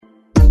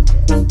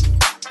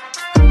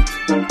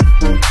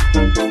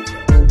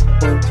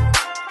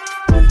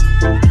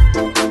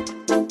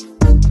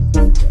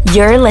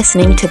You're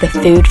listening to the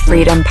Food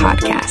Freedom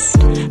Podcast,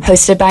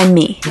 hosted by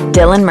me,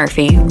 Dylan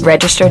Murphy,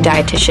 registered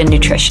dietitian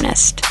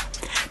nutritionist.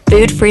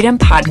 Food Freedom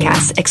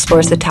Podcast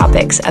explores the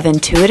topics of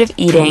intuitive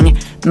eating,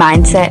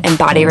 mindset, and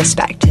body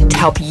respect to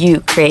help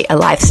you create a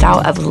lifestyle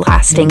of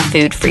lasting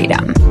food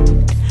freedom.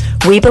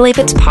 We believe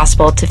it's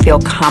possible to feel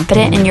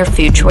confident in your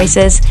food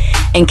choices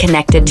and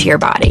connected to your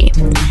body.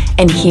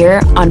 And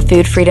here on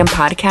Food Freedom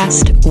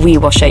Podcast, we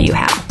will show you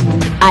how.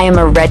 I am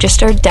a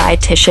registered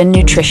dietitian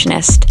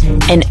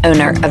nutritionist and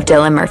owner of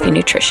Dylan Murphy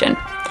Nutrition,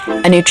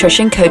 a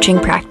nutrition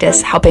coaching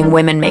practice helping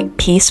women make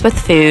peace with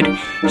food,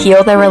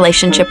 heal their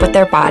relationship with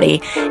their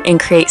body, and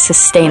create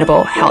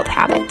sustainable health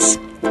habits.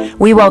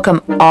 We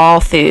welcome all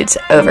foods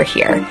over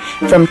here,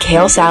 from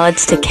kale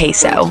salads to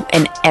queso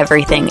and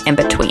everything in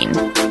between.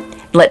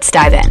 Let's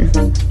dive in.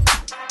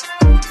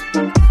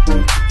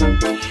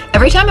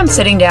 Every time I'm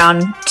sitting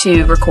down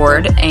to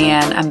record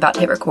and I'm about to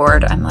hit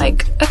record, I'm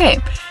like, okay,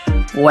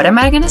 what am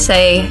I going to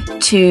say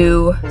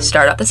to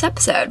start off this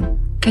episode?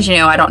 Because,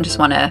 I don't just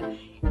want to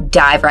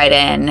dive right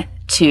in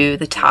to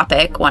the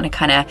topic, want to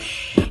kind of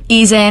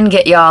ease in,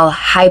 get y'all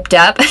hyped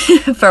up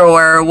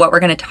for what we're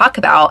going to talk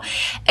about.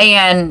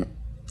 And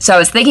so I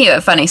was thinking of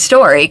a funny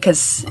story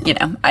because,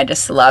 I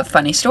just love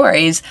funny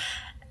stories.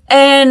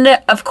 And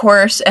of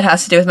course, it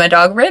has to do with my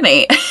dog,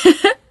 Remy,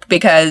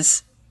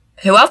 because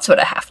who else would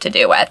I have to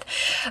do with?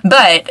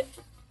 But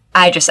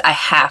I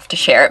have to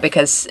share it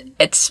because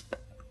it's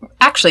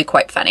actually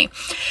quite funny.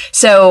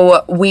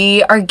 So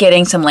we are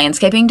getting some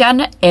landscaping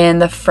done in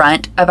the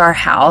front of our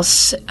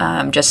house,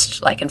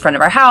 just like in front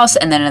of our house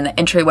and then in the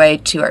entryway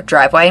to our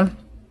driveway.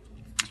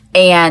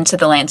 And so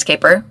the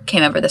landscaper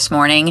came over this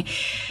morning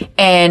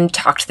and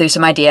talked through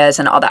some ideas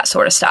and all that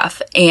sort of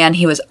stuff. And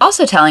he was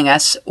also telling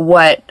us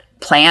what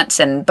plants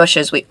and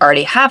bushes we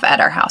already have at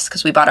our house,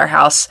 because we bought our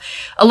house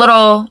a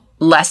little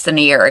less than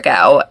a year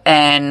ago,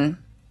 and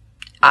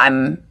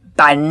I'm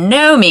by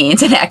no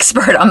means an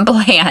expert on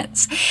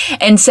plants.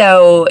 And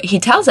so he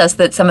tells us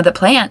that some of the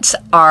plants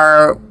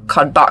are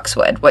called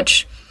boxwood,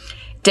 which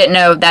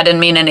didn't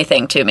mean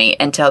anything to me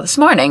until this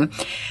morning.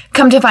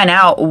 Come to find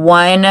out,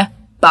 one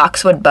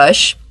boxwood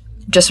bush,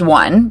 just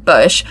one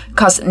bush,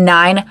 costs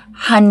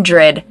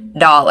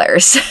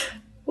 $900,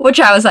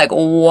 which I was like,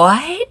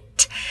 what?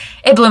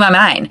 It blew my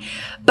mind.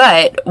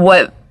 But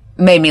what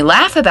made me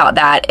laugh about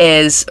that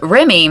is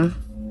Remy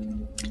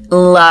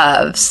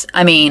loves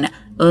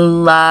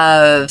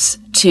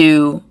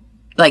to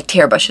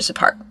tear bushes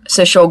apart.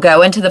 So she'll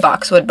go into the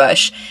boxwood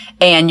bush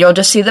and you'll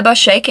just see the bush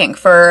shaking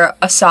for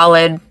a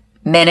solid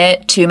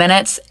minute, 2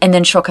 minutes, and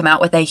then she'll come out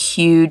with a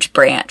huge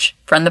branch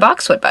from the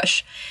boxwood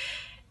bush.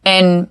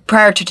 And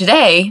prior to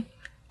today,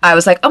 I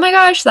was like, oh my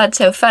gosh, that's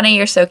so funny.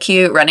 You're so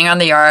cute running around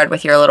the yard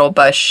with your little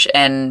bush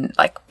and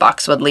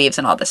boxwood leaves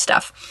and all this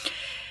stuff.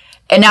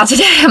 And now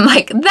today I'm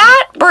like,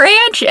 that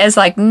branch is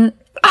like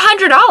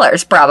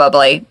 $100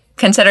 probably,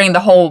 considering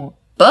the whole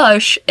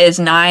bush is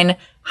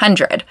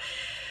 $900.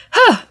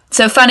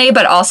 So funny,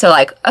 but also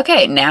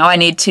okay, now I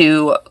need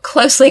to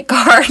closely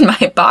guard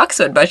my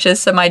boxwood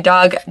bushes so my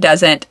dog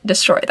doesn't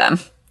destroy them.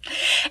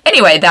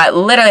 Anyway, that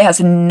literally has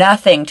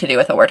nothing to do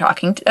with what we're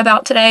talking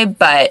about today,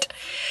 but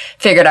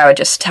figured I would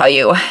just tell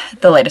you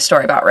the latest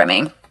story about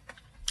Remy.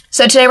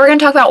 So today we're going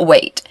to talk about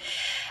weight.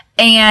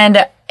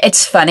 And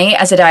it's funny,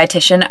 as a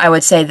dietitian, I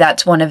would say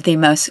that's one of the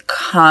most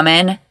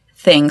common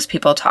things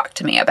people talk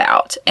to me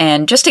about.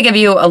 And just to give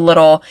you a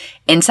little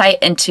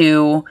insight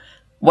into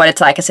what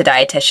it's like as a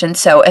dietitian.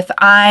 So if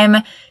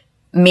I'm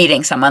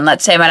meeting someone,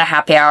 let's say I'm at a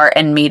happy hour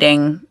and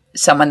meeting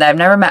someone that I've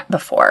never met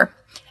before,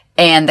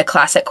 and the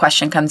classic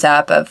question comes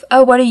up of,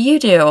 oh, what do you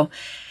do?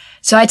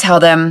 So I tell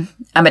them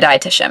I'm a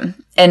dietitian.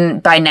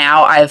 And by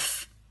now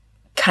I've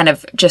kind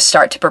of just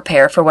start to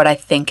prepare for what I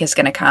think is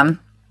going to come.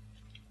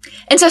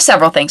 And so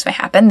several things may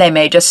happen. They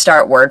may just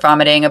start word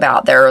vomiting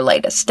about their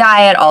latest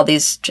diet, all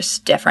these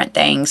just different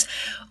things.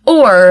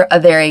 Or a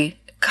very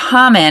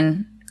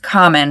common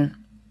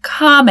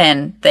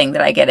thing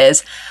that I get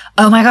is,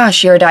 oh my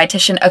gosh, you're a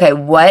dietitian. Okay,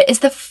 what is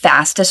the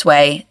fastest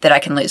way that I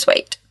can lose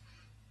weight?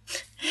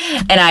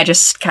 And I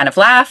just kind of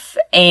laugh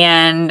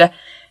and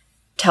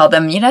tell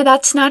them,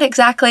 that's not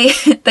exactly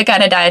the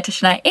kind of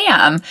dietitian I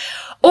am.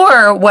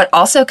 Or what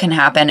also can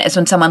happen is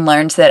when someone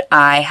learns that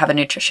I have a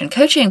nutrition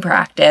coaching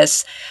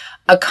practice,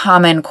 a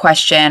common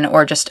question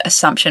or just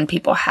assumption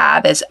people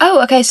have is,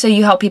 oh, okay, so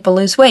you help people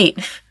lose weight.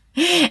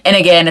 And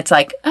again, it's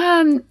like,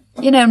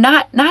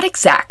 not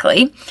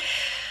exactly.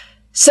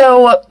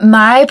 So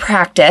my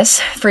practice,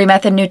 Free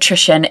Method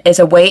Nutrition, is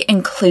a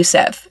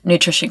weight-inclusive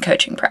nutrition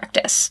coaching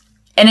practice.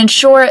 And in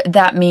short,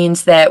 that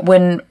means that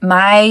when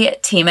my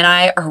team and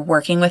I are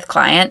working with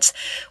clients,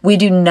 we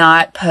do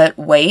not put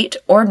weight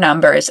or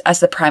numbers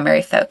as the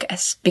primary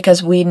focus,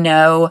 because we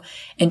know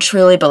and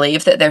truly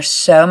believe that there's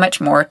so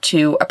much more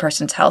to a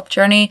person's health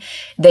journey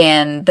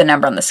than the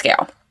number on the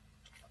scale.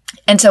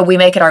 And so we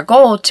make it our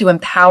goal to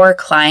empower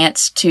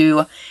clients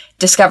to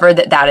discover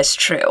that that is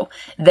true,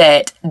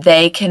 that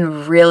they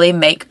can really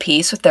make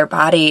peace with their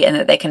body and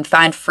that they can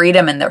find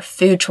freedom in their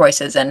food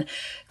choices and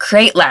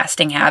create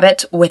lasting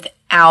habits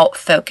without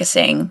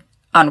focusing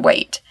on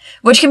weight,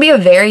 which can be a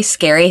very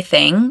scary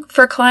thing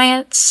for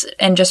clients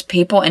and just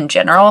people in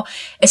general,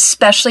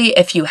 especially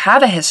if you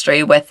have a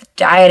history with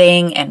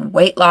dieting and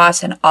weight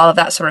loss and all of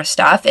that sort of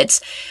stuff.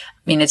 It's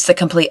the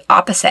complete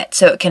opposite.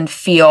 So it can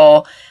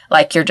feel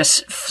like you're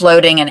just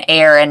floating in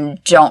air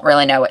and don't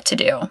really know what to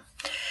do.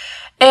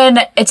 And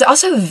it's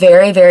also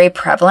very, very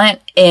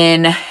prevalent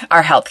in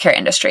our healthcare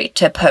industry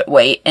to put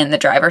weight in the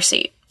driver's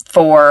seat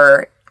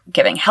for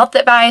giving health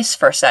advice,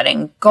 for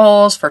setting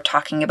goals, for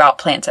talking about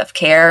plans of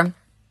care.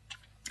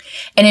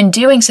 And in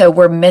doing so,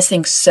 we're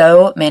missing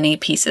so many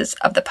pieces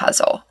of the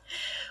puzzle.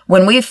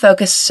 When we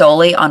focus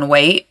solely on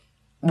weight,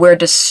 we're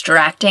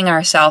distracting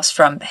ourselves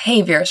from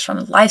behaviors,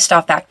 from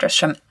lifestyle factors,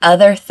 from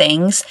other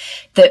things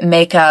that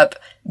make up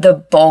the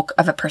bulk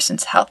of a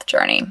person's health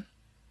journey.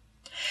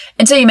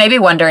 And so you may be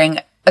wondering,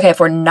 okay, if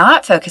we're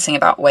not focusing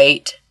about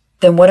weight,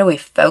 then what do we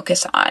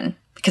focus on?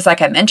 Because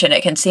like I mentioned,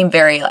 it can seem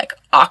very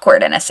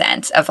awkward in a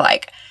sense of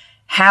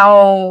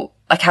how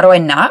do I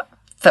not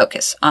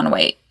focus on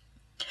weight?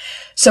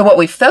 So what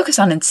we focus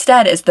on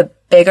instead is the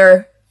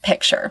bigger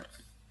picture.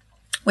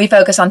 We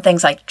focus on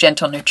things like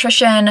gentle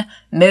nutrition,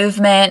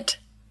 movement,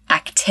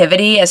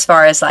 activity as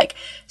far as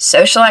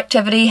social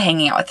activity,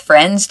 hanging out with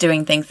friends,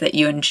 doing things that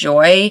you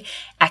enjoy,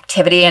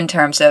 activity in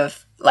terms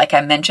of, like I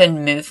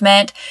mentioned,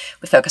 movement.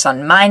 We focus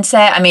on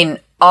mindset.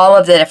 All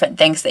of the different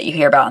things that you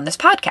hear about on this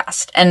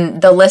podcast.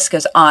 And the list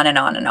goes on and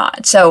on and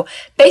on. So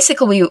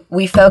basically,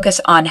 we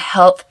focus on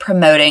health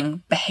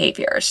promoting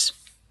behaviors.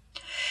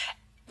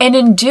 And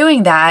in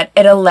doing that,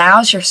 it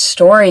allows your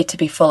story to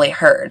be fully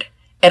heard.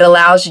 It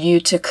allows you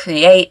to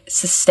create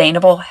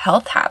sustainable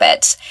health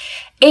habits,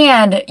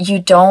 and you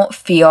don't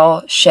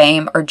feel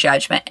shame or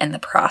judgment in the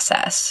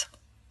process.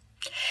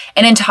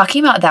 And in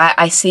talking about that,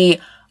 I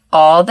see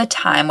all the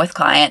time with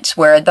clients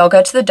where they'll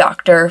go to the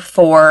doctor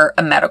for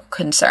a medical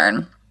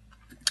concern.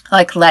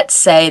 Let's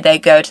say they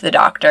go to the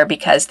doctor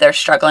because they're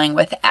struggling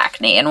with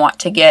acne and want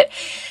to get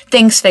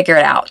things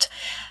figured out.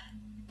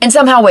 And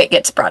somehow weight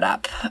gets brought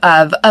up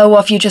of,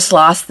 if you just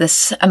lost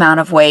this amount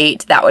of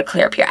weight, that would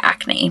clear up your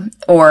acne.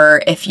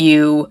 Or if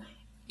you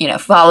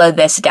follow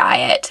this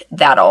diet,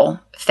 that'll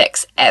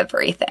fix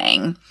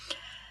everything.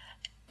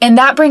 And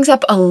that brings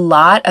up a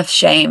lot of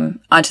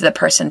shame onto the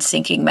person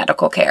seeking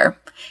medical care.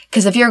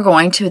 Because if you're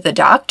going to the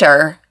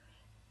doctor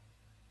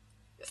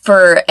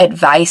for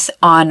advice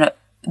on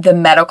the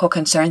medical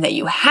concern that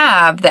you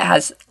have that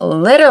has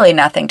literally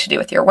nothing to do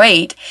with your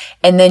weight,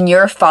 and then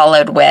you're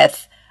followed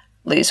with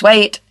lose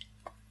weight,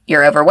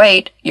 you're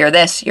overweight, you're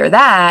this, you're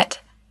that,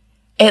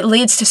 it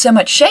leads to so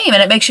much shame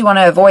and it makes you want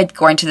to avoid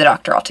going to the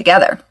doctor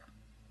altogether.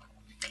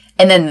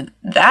 And then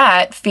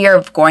that fear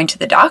of going to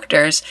the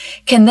doctors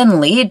can then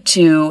lead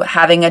to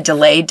having a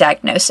delayed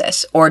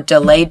diagnosis or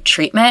delayed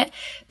treatment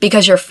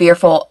because you're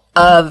fearful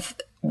of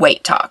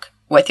weight talk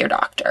with your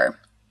doctor.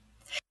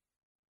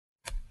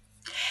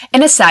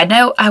 And a side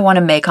note I want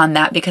to make on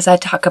that, because I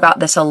talk about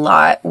this a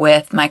lot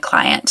with my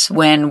clients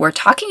when we're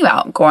talking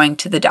about going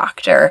to the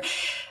doctor,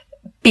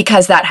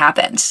 because that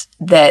happens,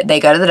 that they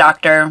go to the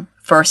doctor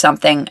for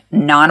something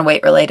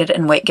non-weight related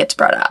and weight gets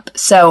brought up.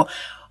 So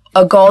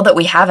a goal that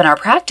we have in our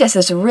practice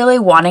is really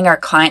wanting our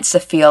clients to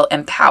feel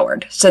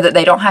empowered so that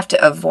they don't have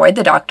to avoid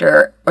the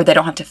doctor or they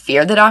don't have to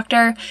fear the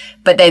doctor,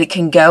 but they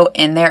can go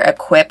in there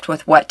equipped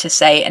with what to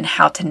say and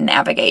how to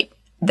navigate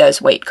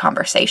those weight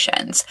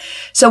conversations.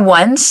 So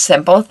one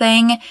simple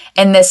thing,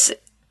 and this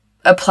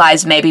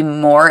applies maybe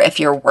more if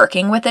you're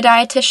working with a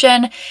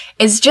dietitian,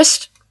 is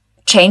just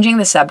changing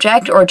the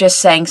subject or just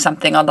saying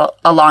something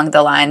along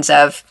the lines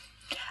of,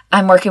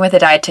 I'm working with a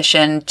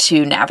dietitian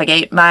to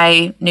navigate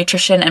my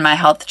nutrition and my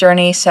health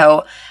journey,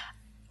 so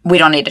we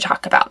don't need to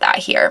talk about that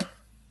here.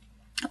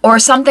 Or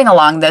something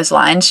along those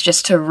lines,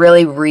 just to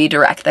really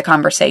redirect the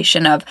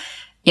conversation of,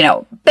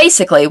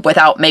 basically,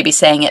 without maybe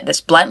saying it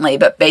this bluntly,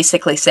 but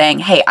basically saying,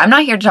 hey, I'm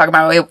not here to talk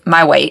about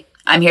my weight.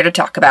 I'm here to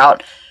talk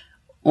about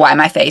why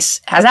my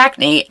face has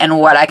acne and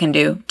what I can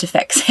do to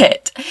fix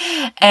it.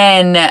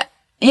 And,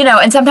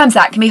 and sometimes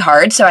that can be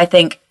hard. So I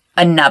think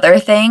another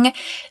thing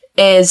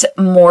is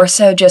more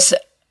so just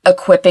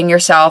equipping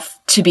yourself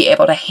to be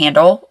able to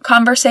handle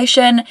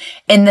conversation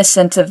in the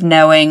sense of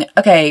knowing,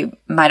 okay,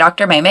 my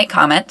doctor may make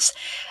comments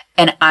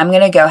and I'm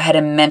going to go ahead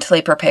and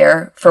mentally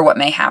prepare for what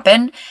may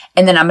happen.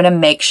 And then I'm going to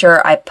make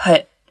sure I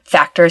put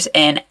factors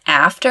in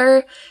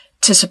after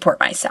to support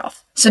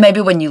myself. So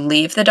maybe when you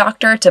leave the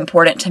doctor, it's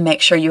important to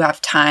make sure you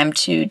have time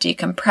to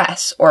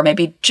decompress or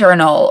maybe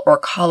journal or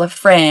call a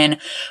friend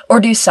or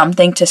do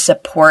something to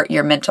support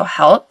your mental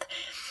health,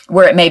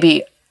 where it may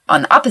be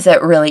on the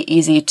opposite, really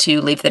easy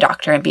to leave the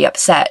doctor and be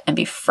upset and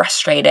be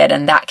frustrated.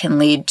 And that can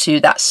lead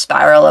to that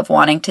spiral of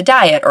wanting to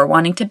diet or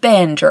wanting to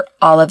binge or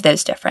all of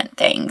those different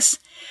things.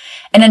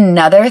 And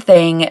another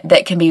thing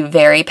that can be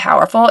very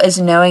powerful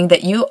is knowing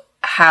that you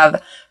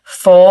have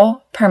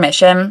full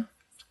permission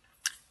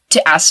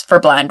to ask for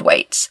blind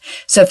weights.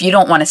 So if you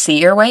don't want to see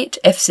your weight,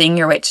 if seeing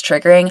your weight's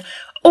triggering,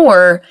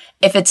 or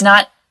if it's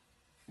not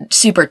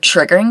super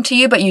triggering to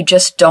you, but you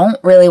just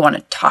don't really want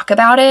to talk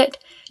about it,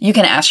 you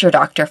can ask your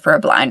doctor for a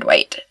blind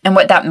weight. And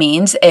what that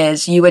means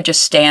is you would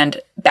just stand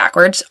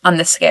backwards on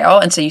the scale.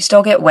 And so you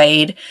still get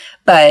weighed,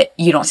 but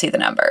you don't see the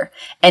number.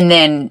 And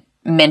then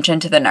mention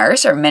to the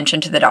nurse or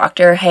mention to the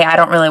doctor, hey, I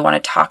don't really want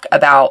to talk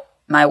about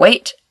my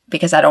weight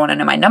because I don't want to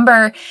know my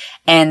number.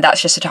 And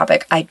that's just a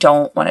topic I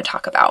don't want to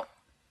talk about.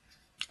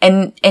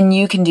 And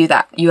you can do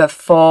that. You have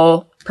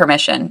full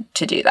permission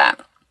to do that.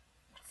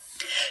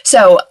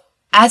 So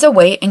as a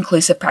weight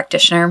inclusive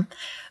practitioner,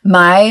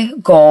 my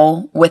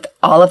goal with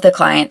all of the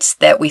clients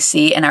that we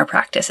see in our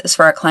practice is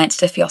for our clients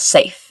to feel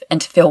safe and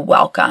to feel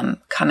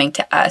welcome coming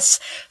to us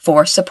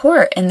for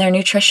support in their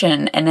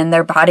nutrition and in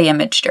their body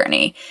image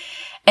journey.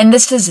 And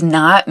this does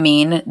not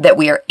mean that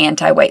we are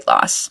anti-weight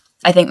loss.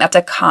 I think that's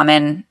a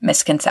common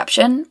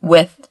misconception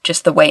with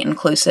just the weight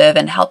inclusive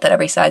and health at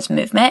every size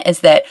movement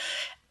is that,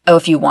 oh,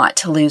 if you want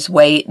to lose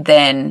weight,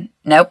 then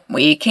nope,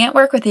 we can't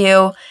work with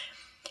you.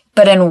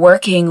 But in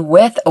working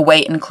with a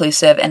weight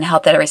inclusive and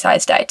health at every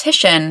size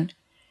dietitian,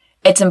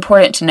 it's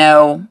important to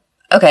know,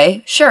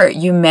 okay, sure,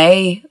 you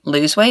may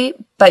lose weight,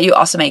 but you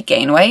also may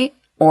gain weight,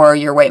 or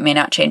your weight may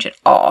not change at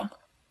all.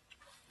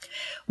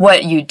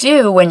 What you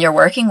do when you're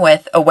working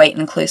with a weight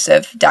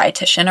inclusive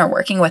dietitian or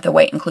working with a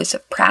weight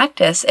inclusive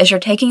practice is you're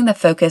taking the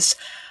focus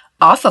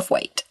off of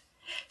weight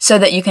so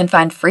that you can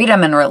find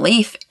freedom and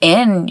relief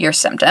in your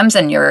symptoms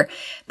and your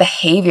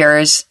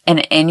behaviors and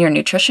in your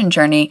nutrition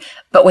journey,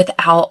 but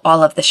without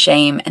all of the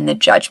shame and the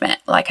judgment,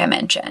 like I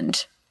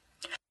mentioned.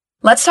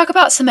 Let's talk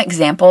about some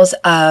examples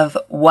of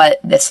what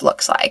this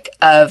looks like,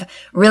 of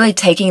really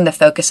taking the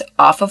focus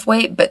off of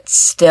weight, but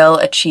still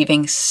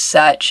achieving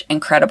such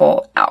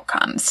incredible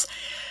outcomes.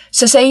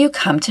 So say you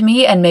come to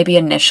me and maybe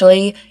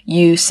initially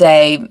you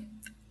say,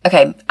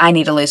 okay, I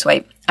need to lose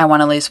weight. I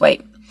want to lose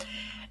weight.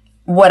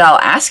 What I'll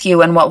ask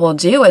you and what we'll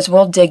do is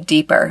we'll dig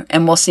deeper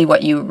and we'll see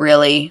what you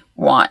really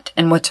want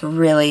and what's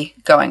really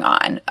going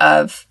on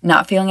of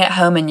not feeling at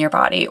home in your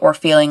body or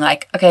feeling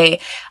like,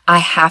 okay, I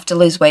have to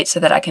lose weight so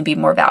that I can be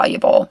more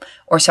valuable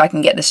or so I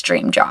can get this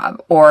dream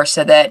job or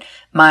so that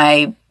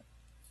my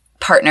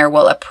partner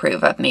will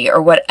approve of me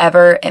or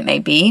whatever it may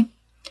be.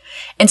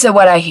 And so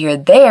what I hear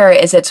there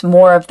is it's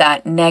more of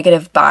that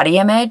negative body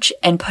image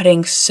and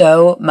putting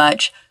so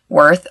much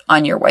worth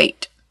on your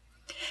weight.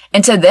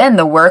 And so then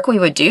the work we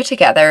would do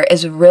together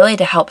is really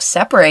to help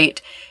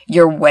separate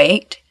your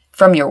weight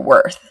from your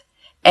worth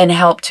and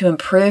help to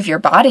improve your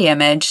body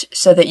image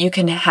so that you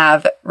can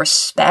have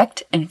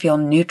respect and feel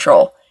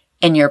neutral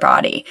in your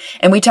body.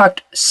 And we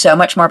talked so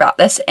much more about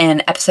this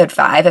in episode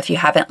 5. If you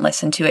haven't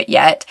listened to it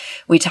yet,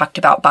 we talked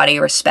about body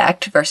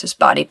respect versus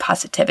body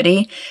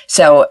positivity.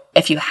 So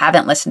if you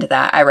haven't listened to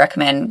that, I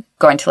recommend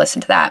going to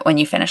listen to that when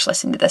you finish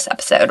listening to this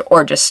episode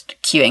or just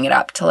queuing it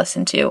up to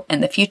listen to in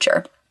the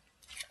future.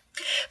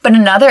 But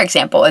another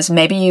example is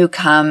maybe you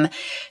come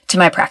to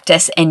my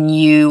practice and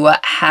you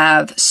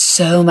have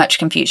so much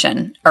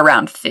confusion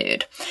around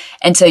food.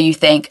 And so you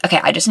think, okay,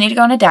 I just need to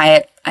go on a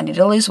diet. I need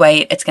to lose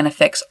weight. It's going to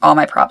fix all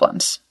my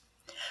problems.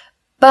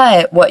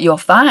 But what you'll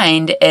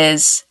find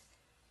is,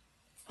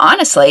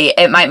 honestly,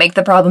 it might make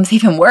the problems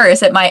even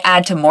worse. It might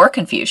add to more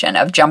confusion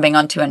of jumping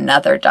onto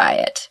another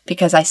diet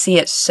because I see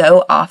it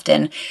so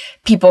often,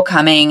 people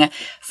coming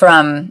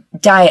from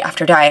diet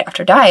after diet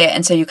after diet.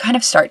 And so you kind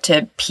of start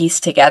to piece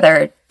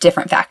together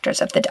different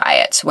factors of the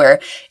diets where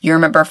you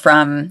remember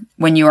from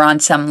when you were on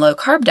some low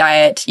carb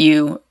diet,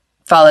 you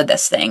followed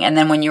this thing. And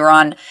then when you were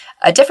on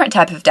a different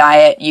type of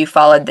diet, you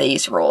followed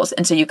these rules.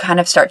 And so you kind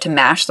of start to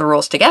mash the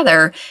rules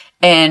together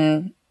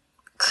and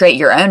create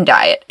your own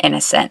diet in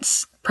a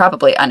sense.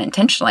 Probably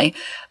unintentionally,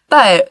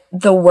 but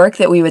the work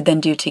that we would then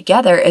do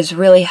together is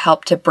really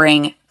help to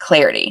bring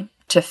clarity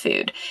to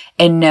food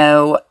and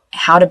know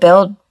how to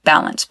build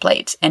balanced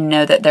plates and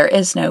know that there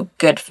is no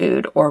good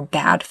food or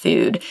bad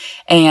food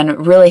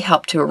and really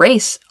help to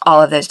erase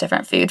all of those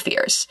different food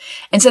fears.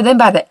 And so then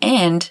by the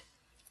end,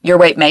 your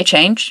weight may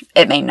change.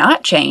 It may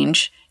not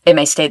change. It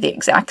may stay the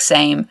exact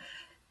same.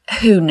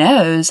 Who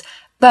knows?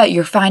 But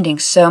you're finding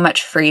so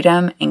much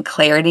freedom and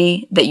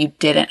clarity that you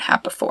didn't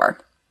have before.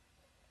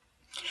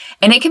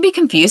 And it can be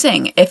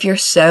confusing if you're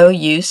so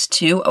used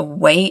to a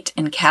weight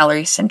and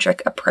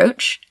calorie-centric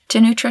approach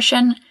to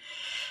nutrition.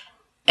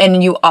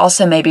 And you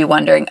also may be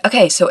wondering,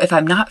 okay, so if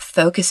I'm not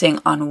focusing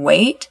on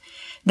weight,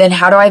 then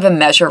how do I even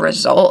measure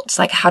results?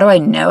 Like, how do I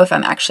know if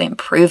I'm actually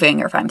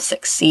improving or if I'm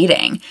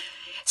succeeding?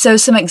 So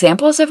some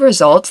examples of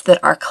results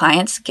that our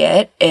clients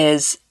get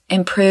is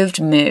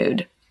improved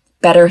mood,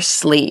 better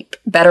sleep,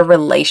 better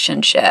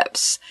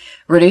relationships,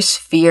 reduce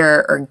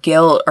fear or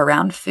guilt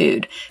around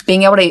food,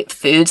 being able to eat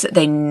foods that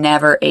they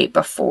never ate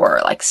before,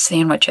 like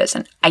sandwiches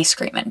and ice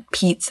cream and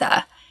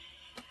pizza,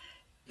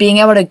 being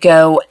able to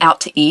go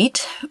out to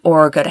eat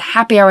or go to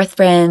happy hour with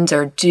friends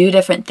or do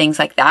different things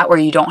like that where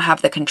you don't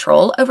have the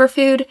control over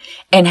food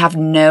and have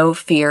no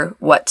fear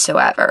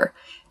whatsoever.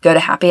 Go to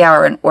happy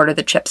hour and order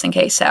the chips and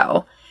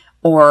queso,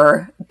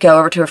 or go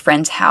over to a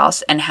friend's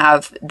house and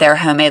have their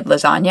homemade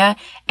lasagna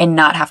and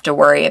not have to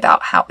worry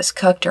about how it was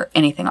cooked or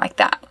anything like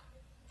that.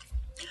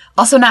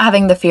 Also, not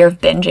having the fear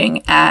of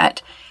binging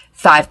at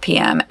 5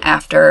 p.m.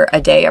 after a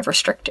day of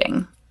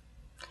restricting.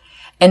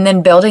 And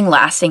then building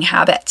lasting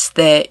habits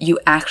that you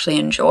actually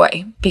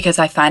enjoy. Because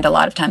I find a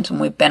lot of times when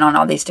we've been on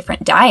all these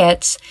different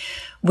diets,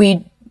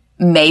 we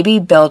maybe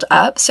build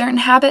up certain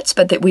habits,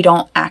 but that we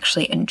don't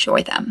actually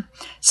enjoy them.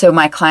 So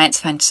my clients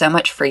find so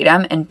much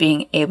freedom in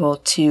being able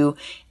to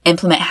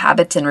implement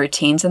habits and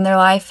routines in their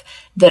life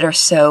that are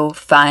so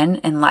fun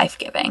and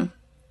life-giving.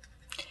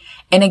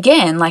 And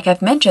again, like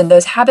I've mentioned,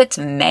 those habits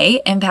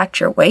may impact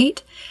your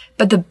weight,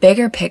 but the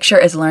bigger picture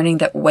is learning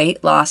that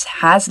weight loss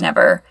has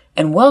never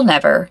and will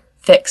never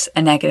fix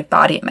a negative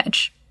body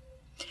image.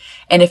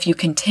 And if you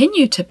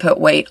continue to put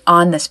weight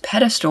on this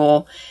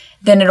pedestal,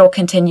 then it'll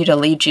continue to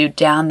lead you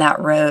down that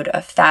road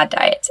of fad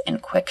diets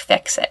and quick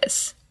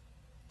fixes.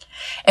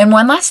 And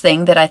one last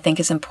thing that I think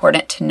is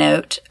important to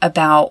note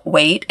about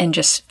weight and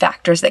just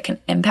factors that can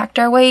impact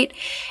our weight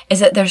is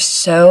that there's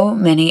so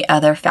many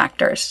other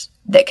factors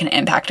that can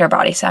impact our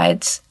body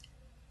size,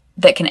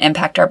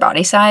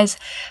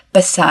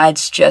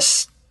 besides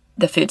just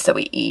the foods that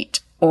we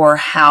eat or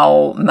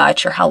how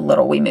much or how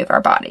little we move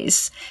our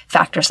bodies.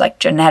 Factors like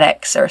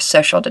genetics or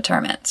social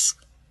determinants.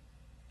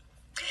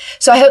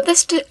 So I hope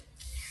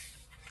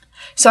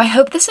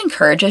this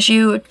encourages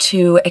you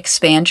to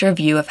expand your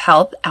view of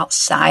health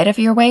outside of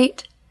your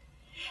weight.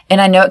 And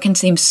I know it can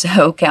seem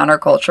so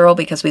countercultural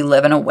because we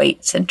live in a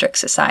weight-centric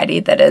society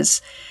that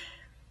is,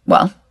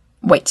 well,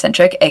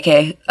 weight-centric,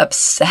 aka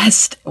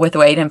obsessed with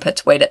weight and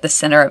puts weight at the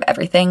center of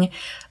everything.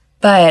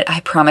 But I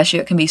promise you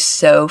it can be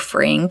so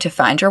freeing to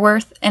find your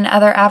worth in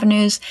other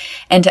avenues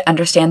and to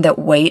understand that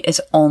weight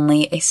is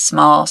only a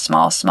small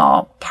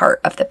part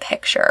of the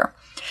picture.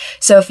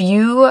 So if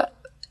you,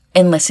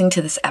 in listening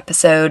to this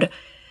episode,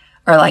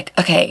 are like,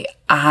 okay,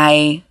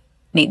 I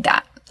need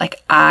that.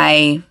 Like,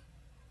 I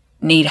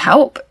need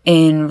help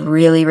in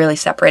really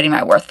separating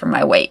my worth from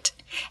my weight.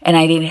 And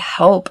I need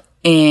help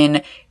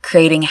in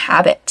creating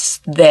habits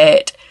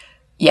that,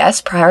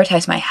 yes,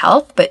 prioritize my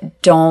health,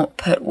 but don't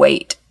put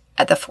weight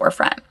at the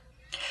forefront.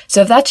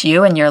 So if that's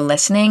you and you're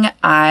listening,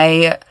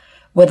 I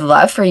would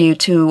love for you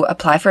to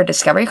apply for a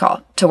discovery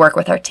call to work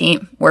with our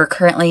team. We're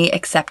currently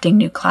accepting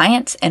new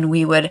clients and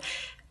we would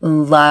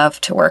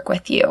love to work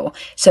with you.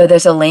 So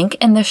there's a link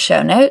in the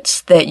show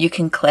notes that you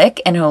can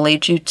click and it'll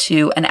lead you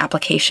to an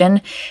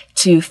application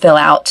to fill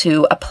out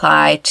to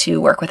apply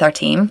to work with our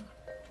team.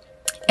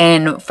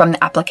 And from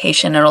the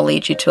application, it'll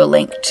lead you to a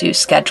link to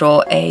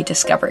schedule a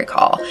discovery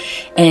call.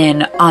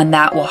 And on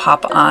that, we'll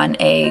hop on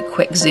a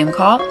quick Zoom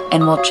call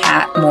and we'll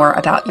chat more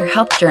about your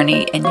health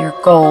journey and your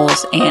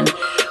goals and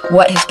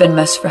what has been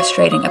most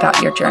frustrating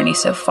about your journey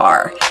so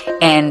far.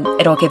 And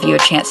it'll give you a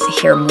chance to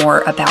hear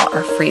more about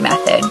our free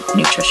method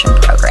nutrition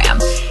program.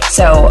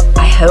 So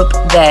I hope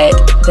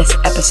that this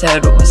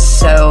episode was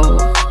so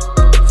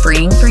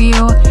freeing for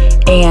you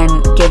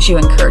and gives you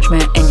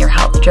encouragement in your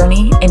health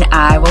journey. And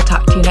I will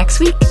talk to you next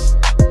week.